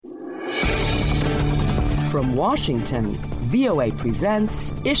From Washington, VOA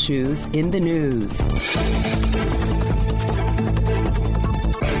presents Issues in the News.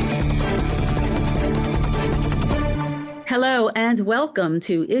 Hello and welcome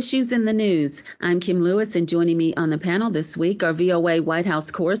to Issues in the News. I'm Kim Lewis, and joining me on the panel this week are VOA White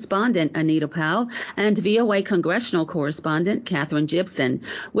House Correspondent Anita Powell and VOA Congressional Correspondent Katherine Gypson.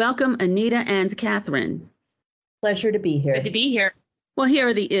 Welcome, Anita and Katherine. Pleasure to be here. Good to be here. Well, here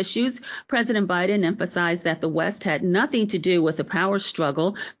are the issues. President Biden emphasized that the West had nothing to do with the power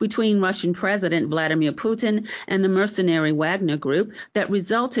struggle between Russian President Vladimir Putin and the mercenary Wagner Group that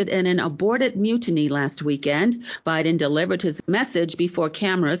resulted in an aborted mutiny last weekend. Biden delivered his message before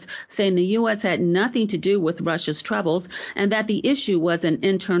cameras, saying the U.S. had nothing to do with Russia's troubles and that the issue was an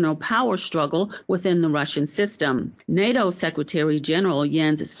internal power struggle within the Russian system. NATO Secretary General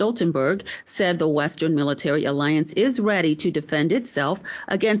Jens Stoltenberg said the Western military alliance is ready to defend itself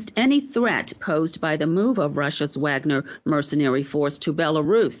against any threat posed by the move of Russia's Wagner mercenary force to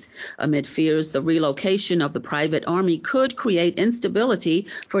Belarus, amid fears the relocation of the private army could create instability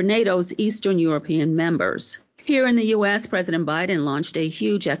for NATO's Eastern European members. Here in the U.S., President Biden launched a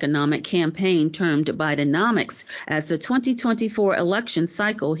huge economic campaign termed Bidenomics as the 2024 election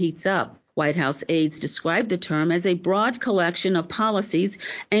cycle heats up. White House aides described the term as a broad collection of policies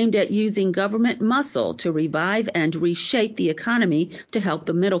aimed at using government muscle to revive and reshape the economy to help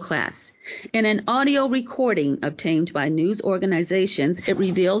the middle class. In an audio recording obtained by news organizations, it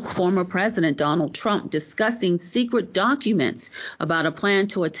reveals former President Donald Trump discussing secret documents about a plan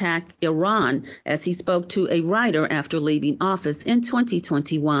to attack Iran as he spoke to a writer after leaving office in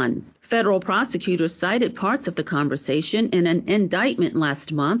 2021. Federal prosecutors cited parts of the conversation in an indictment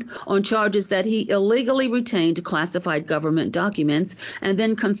last month on charges that he illegally retained classified government documents and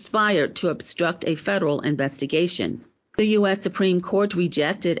then conspired to obstruct a federal investigation. The U.S. Supreme Court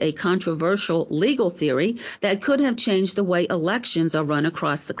rejected a controversial legal theory that could have changed the way elections are run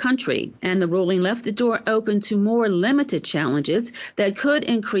across the country, and the ruling left the door open to more limited challenges that could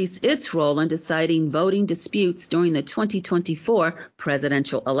increase its role in deciding voting disputes during the 2024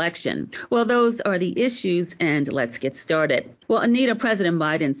 presidential election. Well, those are the issues, and let's get started. Well, Anita, President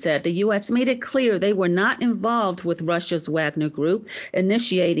Biden said the U.S. made it clear they were not involved with Russia's Wagner Group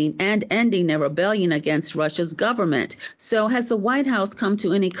initiating and ending their rebellion against Russia's government. So has the White House come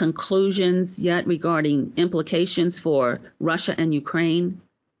to any conclusions yet regarding implications for Russia and Ukraine?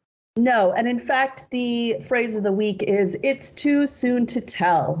 No. And in fact, the phrase of the week is it's too soon to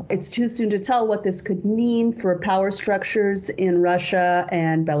tell. It's too soon to tell what this could mean for power structures in Russia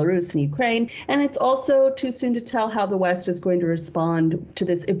and Belarus and Ukraine. And it's also too soon to tell how the West is going to respond to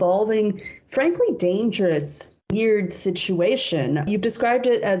this evolving, frankly, dangerous, weird situation. You've described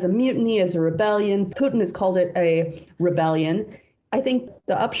it as a mutiny, as a rebellion. Putin has called it a rebellion. I think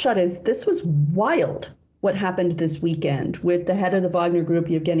the upshot is this was wild, what happened this weekend with the head of the Wagner Group,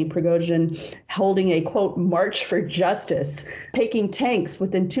 Yevgeny Prigozhin, holding a, quote, march for justice, taking tanks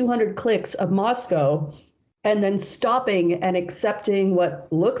within 200 clicks of Moscow, and then stopping and accepting what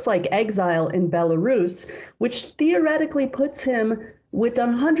looks like exile in Belarus, which theoretically puts him within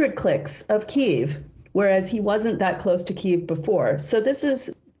 100 clicks of Kyiv, whereas he wasn't that close to Kyiv before. So this is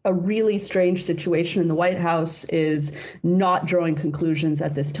a really strange situation, and the White House is not drawing conclusions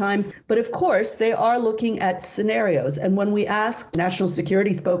at this time. But of course, they are looking at scenarios. And when we asked National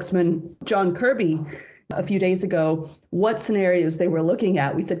Security Spokesman John Kirby a few days ago what scenarios they were looking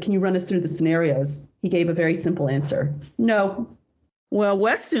at, we said, can you run us through the scenarios? He gave a very simple answer. No. Well,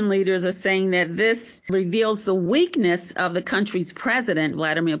 Western leaders are saying that this reveals the weakness of the country's president,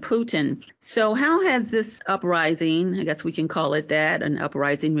 Vladimir Putin. So how has this uprising, I guess we can call it that, an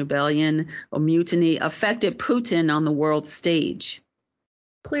uprising, rebellion, or mutiny, affected Putin on the world stage?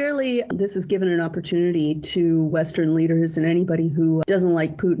 Clearly, this has given an opportunity to Western leaders and anybody who doesn't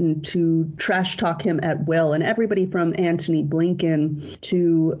like Putin to trash talk him at will. And everybody from Antony Blinken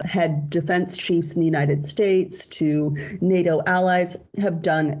to head defense chiefs in the United States to NATO allies have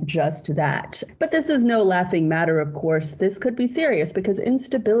done just that. But this is no laughing matter, of course. This could be serious because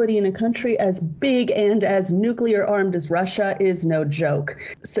instability in a country as big and as nuclear armed as Russia is no joke.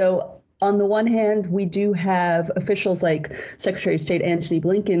 So on the one hand, we do have officials like Secretary of State Antony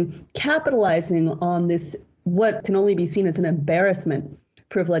Blinken capitalizing on this, what can only be seen as an embarrassment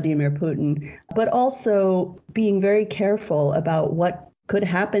for Vladimir Putin, but also being very careful about what could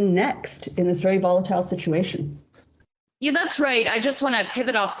happen next in this very volatile situation. Yeah, that's right. I just want to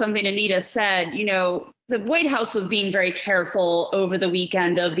pivot off something Anita said. You know, the White House was being very careful over the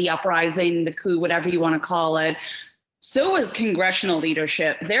weekend of the uprising, the coup, whatever you want to call it, So was congressional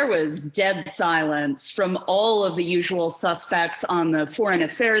leadership. There was dead silence from all of the usual suspects on the foreign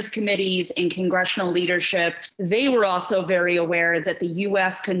affairs committees and congressional leadership. They were also very aware that the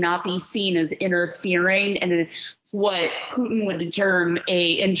U.S. could not be seen as interfering in what Putin would term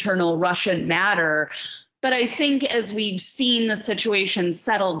an internal Russian matter. But I think as we've seen the situation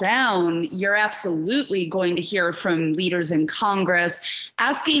settle down, you're absolutely going to hear from leaders in Congress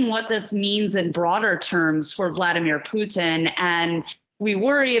asking what this means in broader terms for Vladimir Putin. And we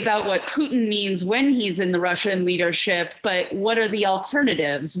worry about what Putin means when he's in the Russian leadership, but what are the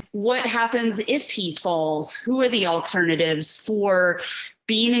alternatives? What happens if he falls? Who are the alternatives for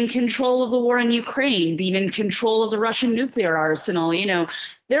being in control of the war in Ukraine, being in control of the Russian nuclear arsenal?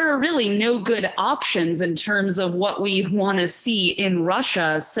 There are really no good options in terms of what we want to see in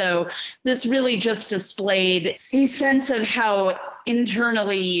Russia. So this really just displayed a sense of how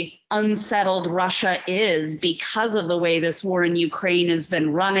internally unsettled Russia is because of the way this war in Ukraine has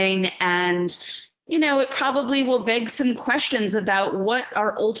been running. And it probably will beg some questions about what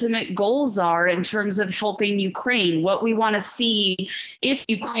our ultimate goals are in terms of helping Ukraine, what we want to see if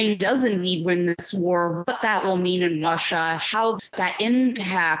Ukraine does indeed win this war, what that will mean in Russia, how that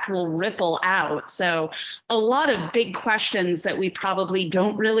impact will ripple out. So a lot of big questions that we probably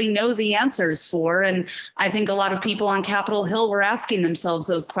don't really know the answers for. And I think a lot of people on Capitol Hill were asking themselves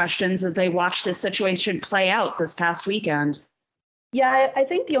those questions as they watched this situation play out this past weekend. Yeah, I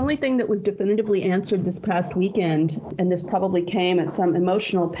think the only thing that was definitively answered this past weekend, and this probably came at some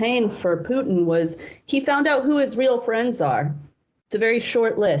emotional pain for Putin, was he found out who his real friends are. It's a very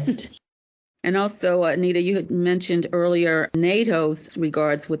short list. And also, Anita, you had mentioned earlier NATO's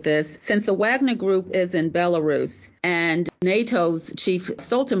regards with this. Since the Wagner Group is in Belarus and NATO's chief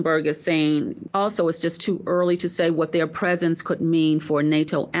Stoltenberg is saying also it's just too early to say what their presence could mean for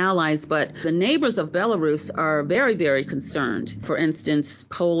NATO allies. But the neighbors of Belarus are very, very concerned. For instance,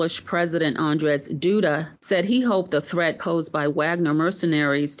 Polish President Andrzej Duda said he hoped the threat posed by Wagner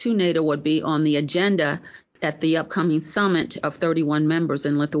mercenaries to NATO would be on the agenda at the upcoming summit of 31 members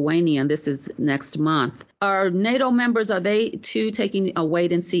in Lithuania. This is next month. Are NATO members, are they too taking a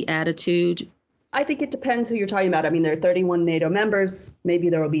wait-and-see attitude? I think it depends who you're talking about. I mean, there are 31 NATO members. Maybe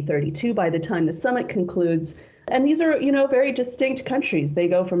there will be 32 by the time the summit concludes. And these are, very distinct countries. They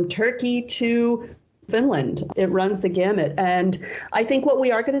go from Turkey to Finland. It runs the gamut. And I think what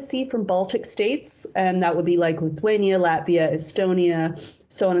we are going to see from Baltic states, and that would be like Lithuania, Latvia, Estonia,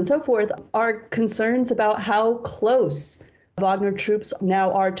 so on and so forth, are concerns about how close Wagner troops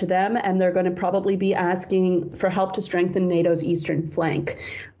now are to them. And they're going to probably be asking for help to strengthen NATO's eastern flank.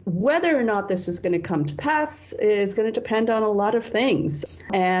 Whether or not this is going to come to pass is going to depend on a lot of things.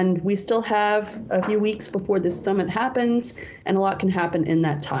 And we still have a few weeks before this summit happens, and a lot can happen in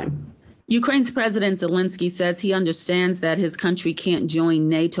that time. Ukraine's President Zelensky says he understands that his country can't join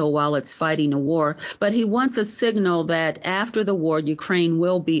NATO while it's fighting a war, but he wants a signal that after the war, Ukraine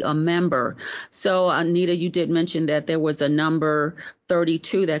will be a member. So, Anita, you did mention that there was a number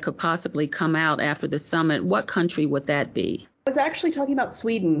 32 that could possibly come out after the summit. What country would that be? I was actually talking about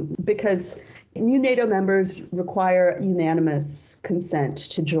Sweden because new NATO members require unanimous consent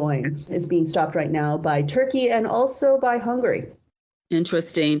to join. It's being stopped right now by Turkey and also by Hungary.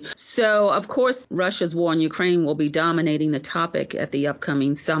 Interesting. So, of course, Russia's war in Ukraine will be dominating the topic at the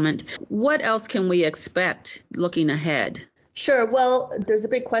upcoming summit. What else can we expect looking ahead? Sure. Well, there's a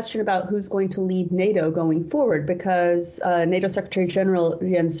big question about who's going to lead NATO going forward because NATO Secretary General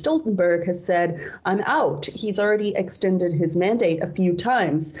Jens Stoltenberg has said, I'm out. He's already extended his mandate a few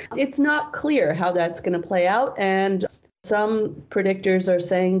times. It's not clear how that's going to play out. And some predictors are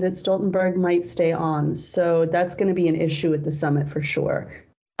saying that Stoltenberg might stay on. So that's going to be an issue at the summit for sure.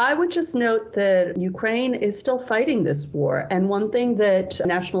 I would just note that Ukraine is still fighting this war. And one thing that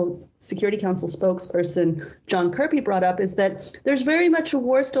National Security Council spokesperson John Kirby brought up is that there's very much a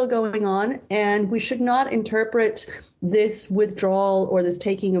war still going on, and we should not interpret this withdrawal or this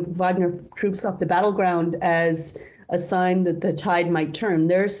taking of Wagner troops off the battleground as a sign that the tide might turn.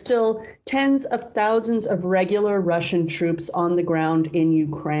 There are still tens of thousands of regular Russian troops on the ground in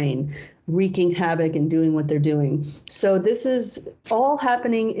Ukraine, wreaking havoc and doing what they're doing. So this is all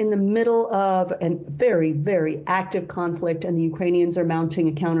happening in the middle of a very, very active conflict, and the Ukrainians are mounting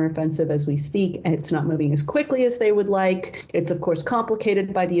a counteroffensive as we speak, and it's not moving as quickly as they would like. It's, of course,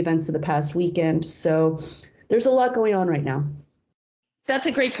 complicated by the events of the past weekend. So there's a lot going on right now. That's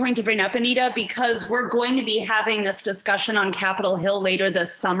a great point to bring up, Anita, because we're going to be having this discussion on Capitol Hill later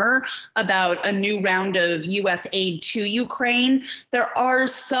this summer about a new round of U.S. aid to Ukraine. There are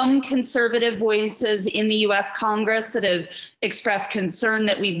some conservative voices in the U.S. Congress that have expressed concern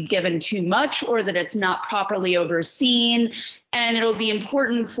that we've given too much or that it's not properly overseen. And it'll be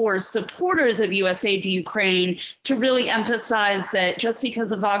important for supporters of U.S. aid to Ukraine to really emphasize that just because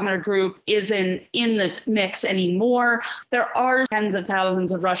the Wagner Group isn't in the mix anymore, there are tens of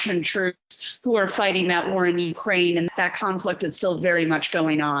thousands of Russian troops who are fighting that war in Ukraine, and that conflict is still very much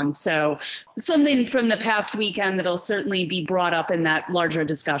going on. So something from the past weekend that'll certainly be brought up in that larger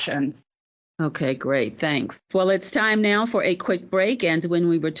discussion. Okay, great. Thanks. Well, it's time now for a quick break. And when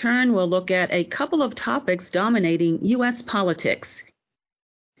we return, we'll look at a couple of topics dominating U.S. politics.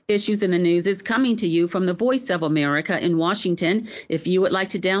 Issues in the News is coming to you from the Voice of America in Washington. If you would like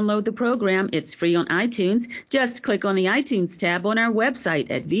to download the program, it's free on iTunes. Just click on the iTunes tab on our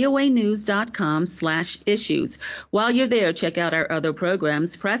website at voanews.com/issues. While you're there, check out our other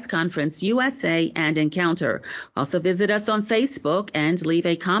programs, Press Conference USA and Encounter. Also visit us on Facebook and leave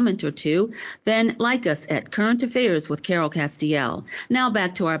a comment or two. Then like us at Current Affairs with Carol Castiel. Now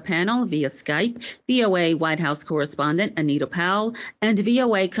back to our panel via Skype, VOA White House Correspondent Anita Powell and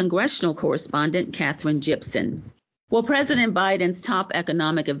VOA Congressional Correspondent Katherine Gypson. Well, President Biden's top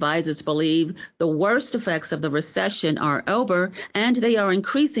economic advisors believe the worst effects of the recession are over, and they are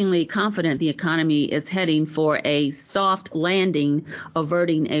increasingly confident the economy is heading for a soft landing,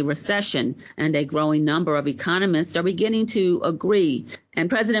 averting a recession. And a growing number of economists are beginning to agree. And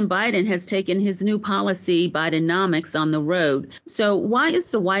President Biden has taken his new policy, Bidenomics, on the road. So why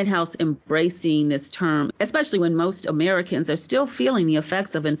is the White House embracing this term, especially when most Americans are still feeling the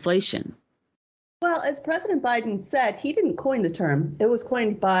effects of inflation? Well, as President Biden said, he didn't coin the term. It was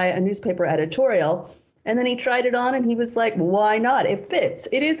coined by a newspaper editorial. And then he tried it on and he was like, why not? It fits.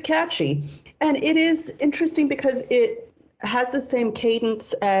 It is catchy. And it is interesting because it has the same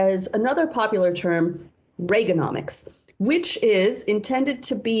cadence as another popular term, Reaganomics, which is intended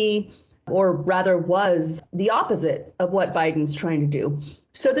to be, or rather was, the opposite of what Biden's trying to do.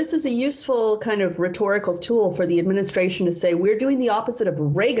 So this is a useful kind of rhetorical tool for the administration to say, we're doing the opposite of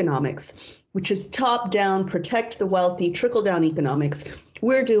Reaganomics, which is top-down, protect the wealthy, trickle-down economics.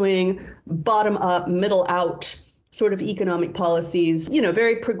 We're doing bottom-up, middle-out sort of economic policies,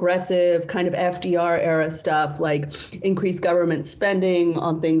 very progressive kind of FDR-era stuff, like increased government spending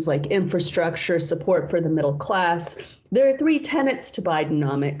on things like infrastructure, support for the middle class. There are three tenets to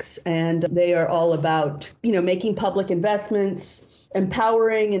Bidenomics, and they are all about, making public investments,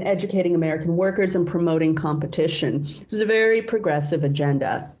 empowering and educating American workers, and promoting competition. This is a very progressive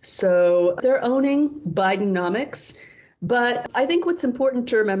agenda. So they're owning Bidenomics. But I think what's important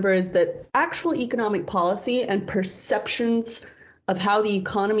to remember is that actual economic policy and perceptions of how the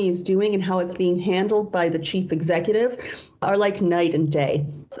economy is doing and how it's being handled by the chief executive are like night and day.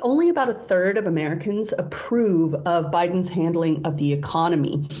 Only about a third of Americans approve of Biden's handling of the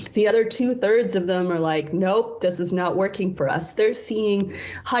economy. The other 2/3 of them are like, nope, this is not working for us. They're seeing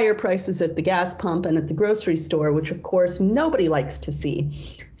higher prices at the gas pump and at the grocery store, which of course nobody likes to see.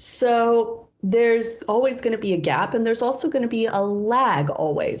 So there's always going to be a gap, and there's also going to be a lag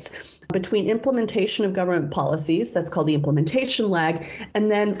always between implementation of government policies, that's called the implementation lag,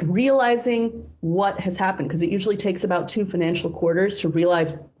 and then realizing what has happened, because it usually takes about 2 financial quarters to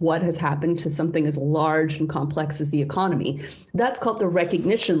realize what has happened to something as large and complex as the economy. That's called the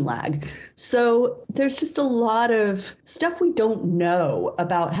recognition lag. So there's just a lot of stuff we don't know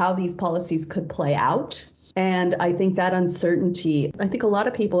about how these policies could play out. And I think that uncertainty, I think a lot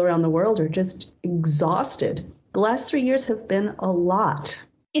of people around the world are just exhausted. The last 3 years have been a lot.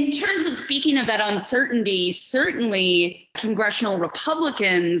 In terms of speaking of that uncertainty, certainly congressional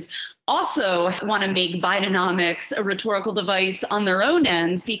Republicans also want to make Bidenomics a rhetorical device on their own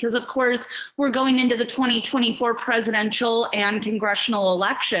ends, because, of course, we're going into the 2024 presidential and congressional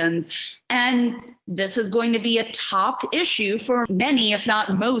elections. And this is going to be a top issue for many, if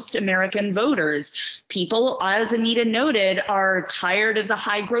not most, American voters. People, as Anita noted, are tired of the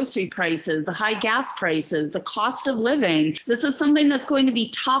high grocery prices, the high gas prices, the cost of living. This is something that's going to be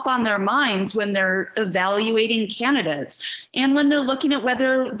top on their minds when they're evaluating candidates and when they're looking at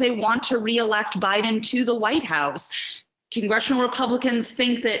whether they want to reelect Biden to the White House. Congressional Republicans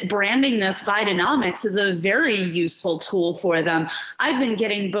think that branding this Bidenomics is a very useful tool for them. I've been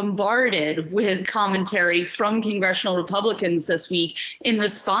getting bombarded with commentary from congressional Republicans this week in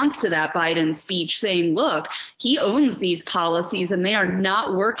response to that Biden speech saying, look, he owns these policies and they are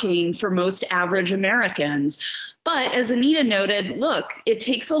not working for most average Americans. But as Anita noted, look, it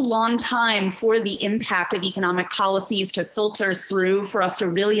takes a long time for the impact of economic policies to filter through, for us to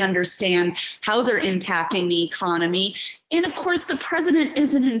really understand how they're impacting the economy. And of course, the president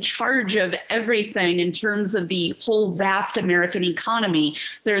isn't in charge of everything in terms of the whole vast American economy.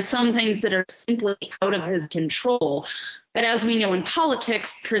 There are some things that are simply out of his control. But as we know in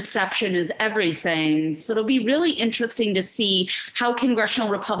politics, perception is everything. So it'll be really interesting to see how congressional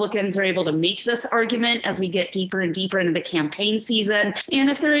Republicans are able to make this argument as we get deeper and deeper into the campaign season, and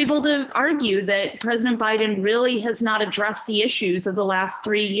if they're able to argue that President Biden really has not addressed the issues of the last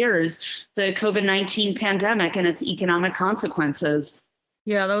 3 years, the COVID-19 pandemic and its economic consequences.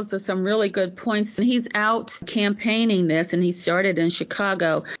 Yeah, those are some really good points. And he's out campaigning this, and he started in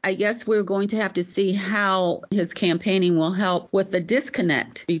Chicago. I guess we're going to have to see how his campaigning will help with the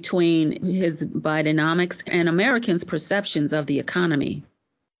disconnect between his Bidenomics and Americans' perceptions of the economy.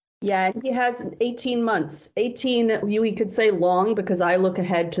 Yeah, he has 18 months. 18, we could say long, because I look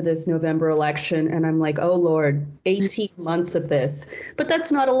ahead to this November election and I'm like, oh, Lord, 18 months of this. But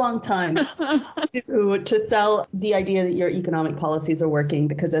that's not a long time to sell the idea that your economic policies are working,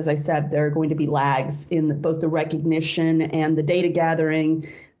 because, as I said, there are going to be lags in both the recognition and the data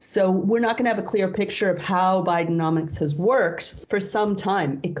gathering. So we're not going to have a clear picture of how Bidenomics has worked for some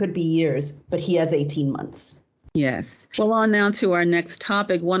time. It could be years, but he has 18 months. Yes. Well, on now to our next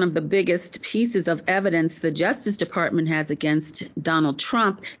topic. One of the biggest pieces of evidence the Justice Department has against Donald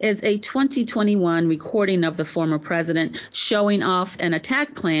Trump is a 2021 recording of the former president showing off an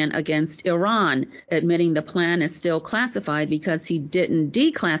attack plan against Iran, admitting the plan is still classified because he didn't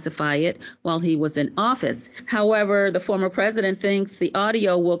declassify it while he was in office. However, the former president thinks the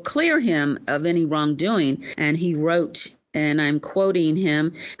audio will clear him of any wrongdoing, and he wrote, and I'm quoting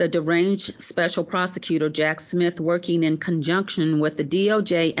him, the deranged special prosecutor Jack Smith, working in conjunction with the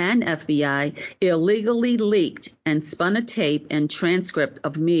DOJ and FBI, illegally leaked and spun a tape and transcript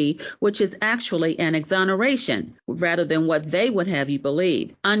of me, which is actually an exoneration rather than what they would have you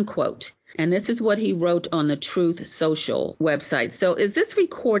believe, unquote. And this is what he wrote on the Truth Social website. So is this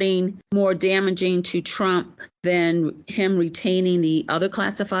recording more damaging to Trump than him retaining the other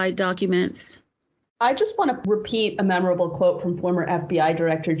classified documents? I just want to repeat a memorable quote from former FBI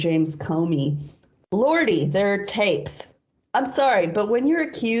Director James Comey. Lordy, there are tapes. I'm sorry, but when you're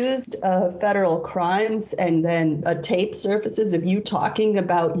accused of federal crimes and then a tape surfaces of you talking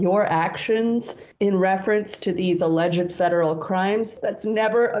about your actions in reference to these alleged federal crimes, that's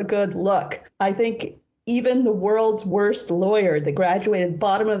never a good look. I think even the world's worst lawyer, the graduated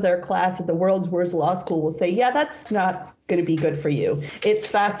bottom of their class at the world's worst law school, will say, yeah, that's not going to be good for you. It's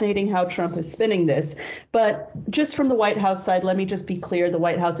fascinating how Trump is spinning this. But just from the White House side, let me just be clear, the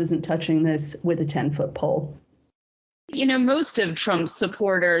White House isn't touching this with a 10-foot pole. You know, most of Trump's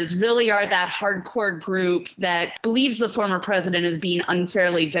supporters really are that hardcore group that believes the former president is being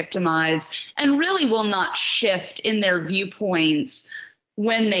unfairly victimized and really will not shift in their viewpoints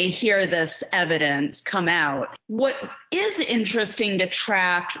when they hear this evidence come out. What is interesting to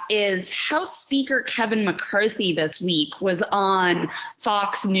track is how Speaker Kevin McCarthy this week was on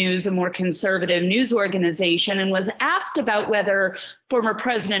Fox News, a more conservative news organization, and was asked about whether former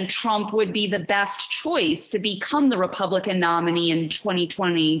President Trump would be the best choice to become the Republican nominee in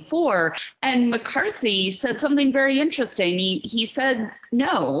 2024. And McCarthy said something very interesting. He said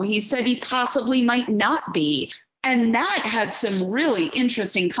no. He said he possibly might not be. And that had some really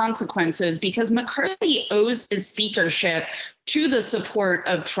interesting consequences because McCarthy owes his speakership to the support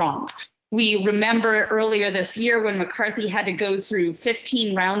of Trump. We remember earlier this year when McCarthy had to go through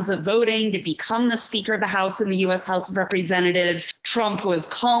 15 rounds of voting to become the Speaker of the House in the U.S. House of Representatives. Trump was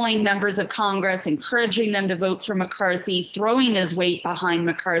calling members of Congress, encouraging them to vote for McCarthy, throwing his weight behind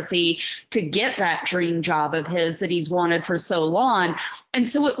McCarthy to get that dream job of his that he's wanted for so long. And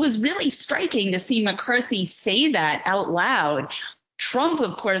so it was really striking to see McCarthy say that out loud. Trump,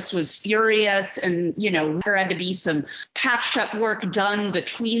 of course, was furious, and, there had to be some patch-up work done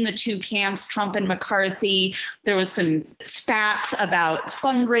between the two camps, Trump and McCarthy. There was some spats about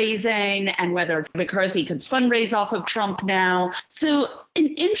fundraising and whether McCarthy could fundraise off of Trump now. So an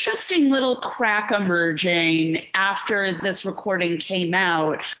interesting little crack emerging after this recording came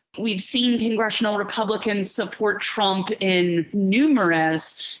out. We've seen congressional Republicans support Trump in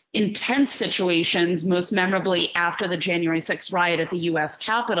numerous intense situations, most memorably after the January 6th riot at the U.S.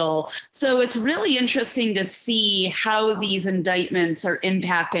 Capitol. So it's really interesting to see how these indictments are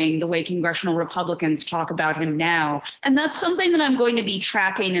impacting the way congressional Republicans talk about him now. And that's something that I'm going to be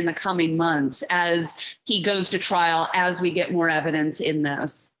tracking in the coming months as he goes to trial, as we get more evidence in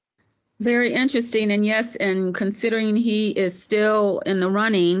this. Very interesting. And yes, and considering he is still in the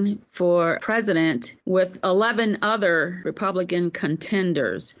running for president with 11 other Republican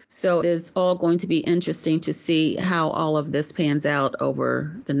contenders. So it's all going to be interesting to see how all of this pans out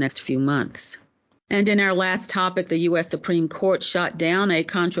over the next few months. And in our last topic, the U.S. Supreme Court shot down a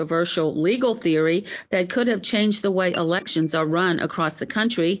controversial legal theory that could have changed the way elections are run across the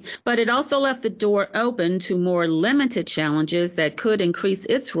country, but it also left the door open to more limited challenges that could increase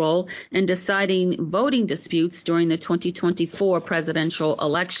its role in deciding voting disputes during the 2024 presidential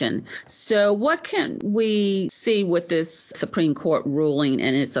election. So what can we see with this Supreme Court ruling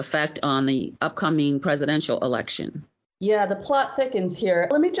and its effect on the upcoming presidential election? Yeah, the plot thickens here.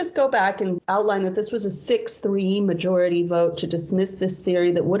 Let me just go back and outline that this was a 6-3 majority vote to dismiss this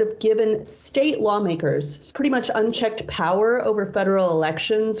theory that would have given state lawmakers pretty much unchecked power over federal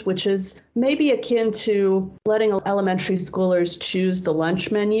elections, which is maybe akin to letting elementary schoolers choose the lunch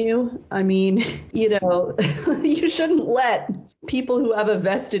menu. I mean, you shouldn't let people who have a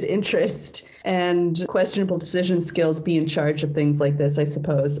vested interest and questionable decision skills be in charge of things like this, I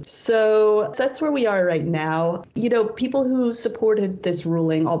suppose. So that's where we are right now. People who supported this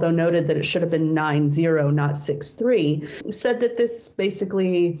ruling, although noted that it should have been 9-0, not 6-3, said that this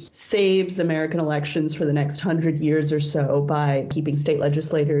basically saves American elections for the next 100 years or so by keeping state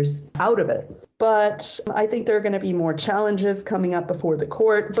legislators out of it. But I think there are going to be more challenges coming up before the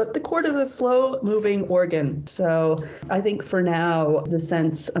court. But the court is a slow-moving organ. So I think for now, the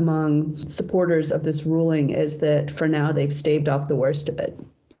sense among supporters of this ruling is that for now, they've staved off the worst of it.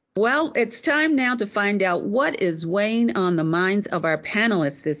 Well, it's time now to find out what is weighing on the minds of our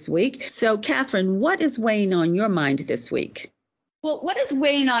panelists this week. So, Katherine, what is weighing on your mind this week? Well, what is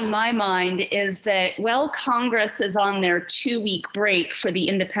weighing on my mind is that, Congress is on their 2-week break for the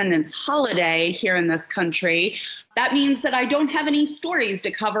Independence holiday here in this country. That means that I don't have any stories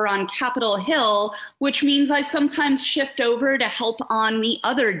to cover on Capitol Hill, which means I sometimes shift over to help on the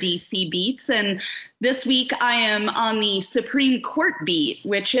other DC beats. And this week I am on the Supreme Court beat,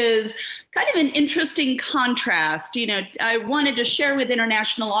 which is kind of an interesting contrast. I wanted to share with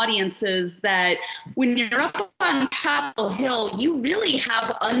international audiences that when you're up on Capitol Hill, you really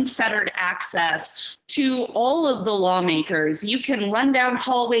have unfettered access to all of the lawmakers. You can run down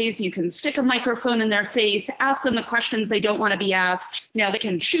hallways, you can stick a microphone in their face, ask them the questions they don't want to be asked. Now they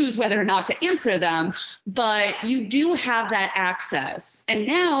can choose whether or not to answer them, but you do have that access. And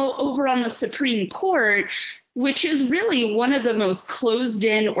now over on the Supreme Court, which is really one of the most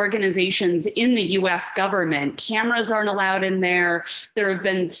closed-in organizations in the U.S. government. Cameras aren't allowed in there. There have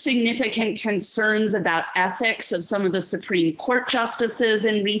been significant concerns about ethics of some of the Supreme Court justices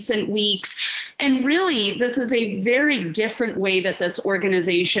in recent weeks. And really, this is a very different way that this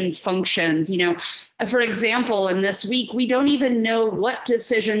organization functions. For example, in this week, we don't even know what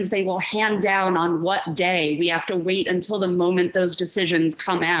decisions they will hand down on what day. We have to wait until the moment those decisions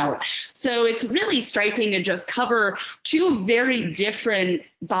come out. So it's really striking to just cover two very different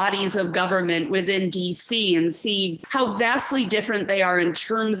bodies of government within DC and see how vastly different they are in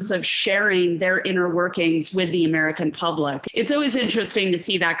terms of sharing their inner workings with the American public. It's always interesting to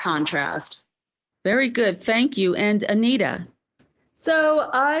see that contrast. Very good. Thank you. And Anita. So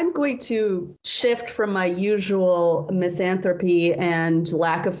I'm going to shift from my usual misanthropy and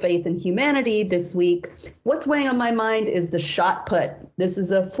lack of faith in humanity this week. What's weighing on my mind is the shot put. This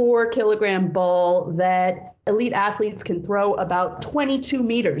is a 4-kilogram ball that elite athletes can throw about 22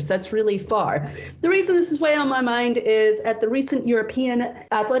 meters. That's really far. The reason this is weighing on my mind is at the recent European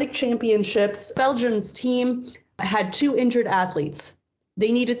Athletic Championships, Belgium's team had 2 injured athletes.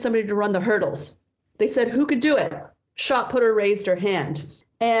 They needed somebody to run the hurdles. They said, who could do it? Shot putter raised her hand.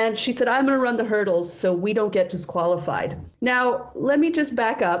 And she said, I'm going to run the hurdles so we don't get disqualified. Now, let me just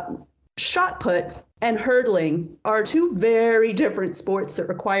back up. Shot put and hurdling are 2 very different sports that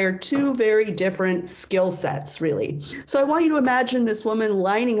require 2 very different skill sets, really. So I want you to imagine this woman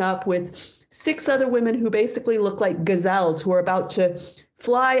lining up with 6 other women who basically look like gazelles who are about to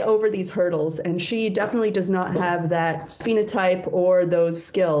fly over these hurdles. And she definitely does not have that phenotype or those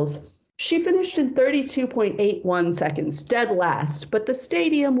skills. She finished in 32.81 seconds, dead last, but the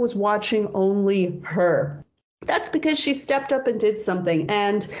stadium was watching only her. That's because she stepped up and did something.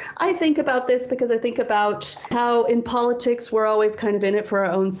 And I think about this because I think about how in politics we're always kind of in it for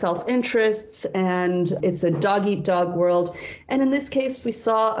our own self-interests, and it's a dog-eat-dog world. And in this case, we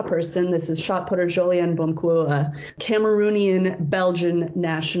saw a person, this is shot putter Joliane Bomkou, a Cameroonian Belgian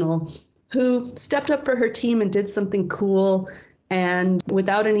national, who stepped up for her team and did something cool. And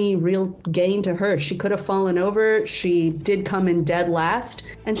without any real gain to her, she could have fallen over. She did come in dead last,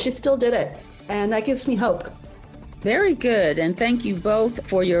 and she still did it. And that gives me hope. Very good. And thank you both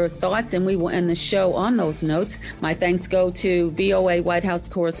for your thoughts. And we will end the show on those notes. My thanks go to VOA White House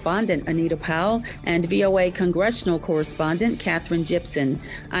Correspondent Anita Powell and VOA Congressional Correspondent Katherine Gypson.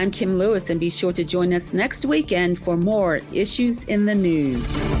 I'm Kim Lewis, and be sure to join us next weekend for more Issues in the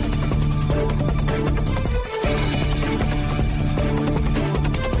News.